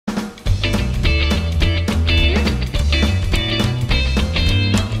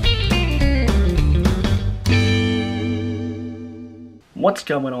What's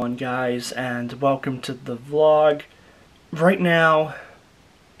going on, guys, and welcome to the vlog. Right now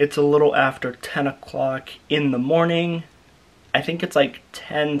it's a little after 10 o'clock in the morning. I think it's like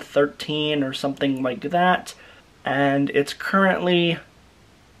 10:13 or something like that, and it's currently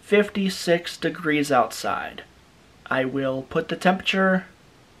 56 degrees outside. I will put the temperature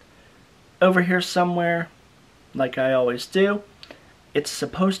over here somewhere like I always do. It's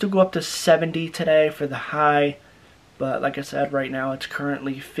supposed to go up to 70 today for the high, but like I said, right now it's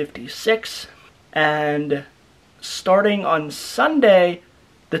currently 56. And starting on Sunday,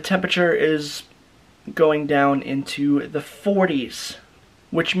 the temperature is going down into the 40s,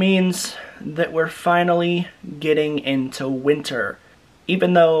 which means that we're finally getting into winter.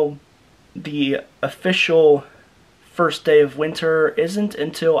 Even though the official first day of winter isn't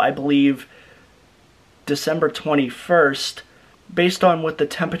until, I believe, December 21st, based on what the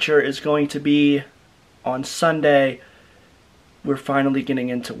temperature is going to be on Sunday, we're finally getting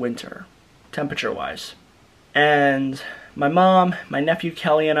into winter, temperature-wise. And my mom, my nephew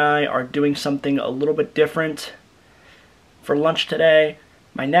Kelly, and I are doing something a little bit different for lunch today.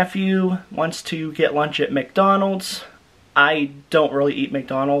 My nephew wants to get lunch at McDonald's. I don't really eat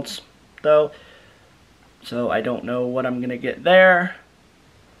McDonald's, though, so I don't know what I'm gonna get there.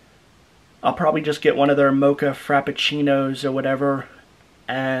 I'll probably just get one of their mocha frappuccinos or whatever,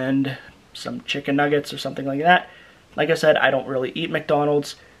 and some chicken nuggets or something like that. Like I said, I don't really eat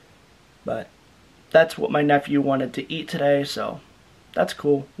McDonald's, but that's what my nephew wanted to eat today, so that's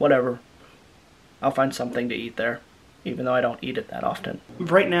cool, whatever. I'll find something to eat there, even though I don't eat it that often.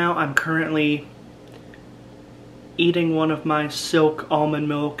 Right now, I'm currently eating one of my Silk almond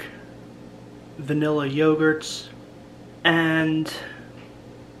milk vanilla yogurts, and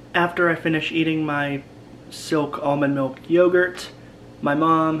after I finish eating my Silk almond milk yogurt, my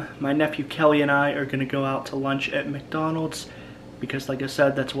mom, my nephew Kelly, and I are going to go out to lunch at McDonald's because, like I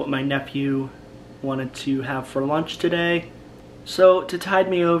said, that's what my nephew wanted to have for lunch today. So to tide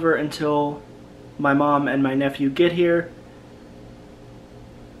me over until my mom and my nephew get here,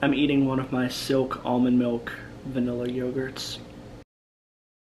 I'm eating one of my Silk almond milk vanilla yogurts.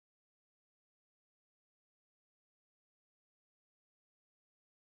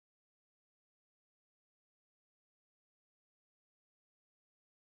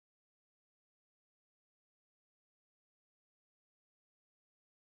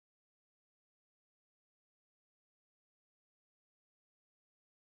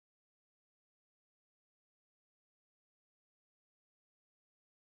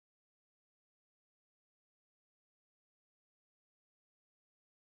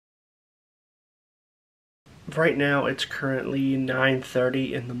 Right now it's currently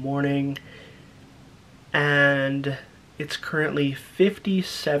 9:30 in the morning, and it's currently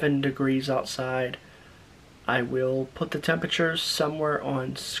 57 degrees outside. I will put the temperatures somewhere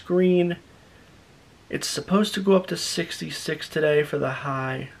on screen. It's supposed to go up to 66 today for the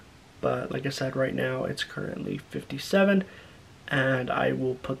high, but like I said, right now it's currently 57, and I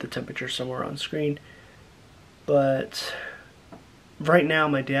will put the temperature somewhere on screen. But right now,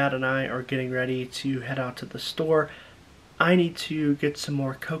 my dad and I are getting ready to head out to the store. I need to get some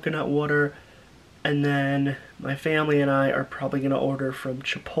more coconut water, and then my family and I are probably going to order from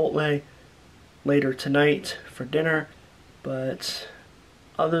Chipotle later tonight for dinner. But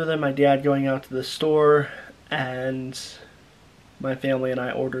other than my dad going out to the store and my family and I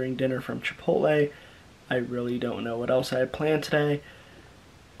ordering dinner from Chipotle, I really don't know what else I had planned today,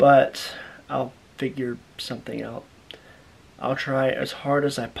 but I'll figure something out. I'll try as hard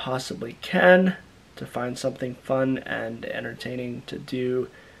as I possibly can to find something fun and entertaining to do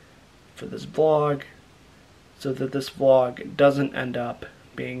for this vlog, so that this vlog doesn't end up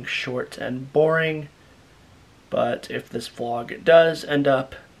being short and boring. But if this vlog does end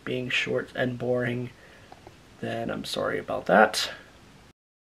up being short and boring, then I'm sorry about that.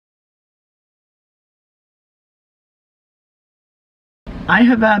 I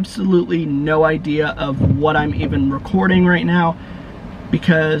have absolutely no idea of what I'm even recording right now,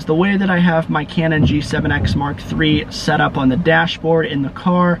 because the way that I have my Canon G7X Mark III set up on the dashboard in the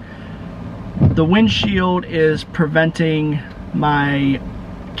car, the windshield is preventing my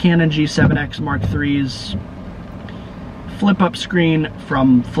Canon G7X Mark III's flip-up screen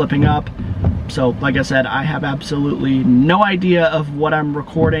from flipping up. So like I said, I have absolutely no idea of what I'm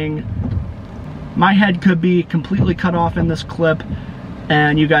recording. My head could be completely cut off in this clip,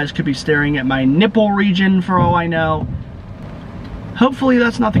 and you guys could be staring at my nipple region for all I know. Hopefully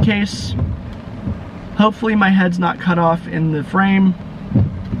that's not the case. Hopefully my head's not cut off in the frame,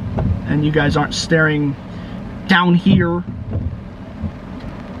 and you guys aren't staring down here.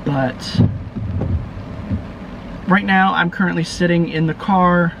 But Right now, I'm currently sitting in the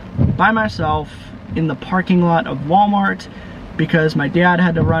car by myself in the parking lot of Walmart because my dad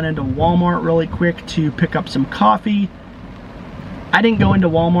had to run into Walmart really quick to pick up some coffee. I didn't go into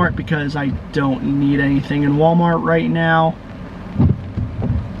Walmart because I don't need anything in Walmart right now.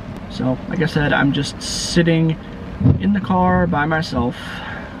 So, like I said, I'm just sitting in the car by myself,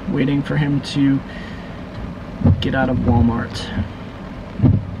 waiting for him to get out of Walmart.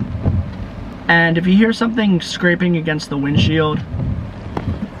 And if you hear something scraping against the windshield,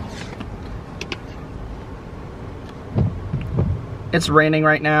 it's raining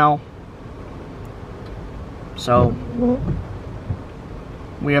right now. So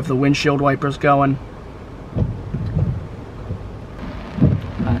we have the windshield wipers going.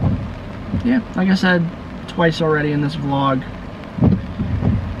 But yeah, like I said twice already in this vlog,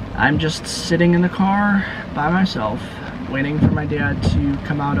 I'm just sitting in the car by myself, waiting for my dad to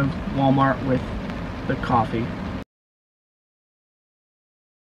come out of Walmart with the coffee.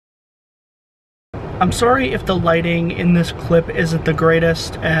 I'm sorry if the lighting in this clip isn't the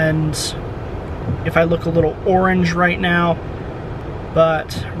greatest and if I look a little orange right now,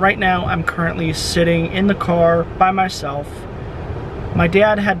 but right now I'm currently sitting in the car by myself. My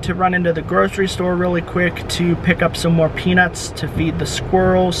dad had to run into the grocery store really quick to pick up some more peanuts to feed the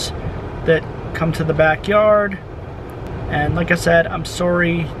squirrels that come to the backyard. And like I said, I'm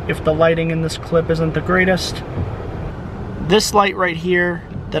sorry if the lighting in this clip isn't the greatest. This light right here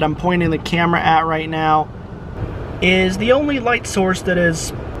that I'm pointing the camera at right now is the only light source that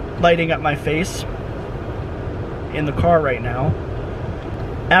is lighting up my face in the car right now.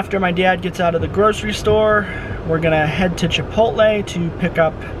 After my dad gets out of the grocery store, we're gonna head to Chipotle to pick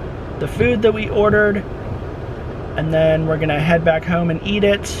up the food that we ordered, and then we're gonna head back home and eat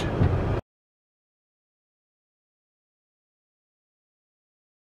it.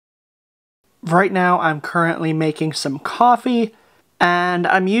 Right now I'm currently making some coffee, and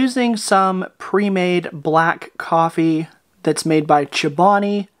I'm using some pre-made black coffee that's made by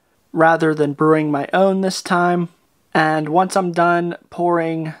Chobani rather than brewing my own this time. And once I'm done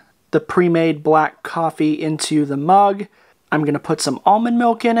pouring the pre-made black coffee into the mug, I'm going to put some almond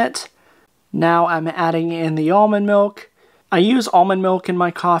milk in it. Now I'm adding in the almond milk. I use almond milk in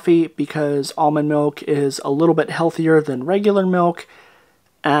my coffee because almond milk is a little bit healthier than regular milk,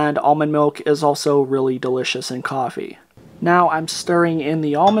 and almond milk is also really delicious in coffee. Now I'm stirring in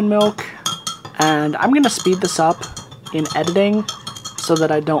the almond milk, and I'm going to speed this up in editing so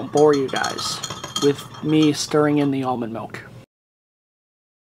that I don't bore you guys with me stirring in the almond milk.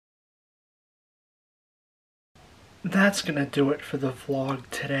 That's gonna do it for the vlog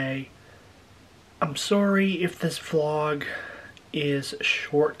today. I'm sorry if this vlog is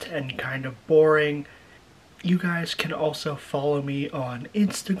short and kind of boring. You guys can also follow me on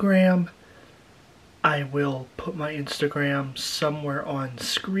Instagram. I will put my Instagram somewhere on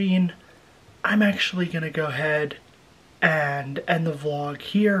screen. I'm actually gonna go ahead and end the vlog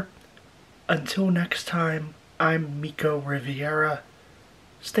here. Until next time, I'm Miko Riviera.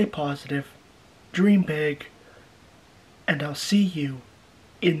 Stay positive, dream big, and I'll see you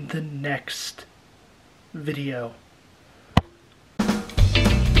in the next video.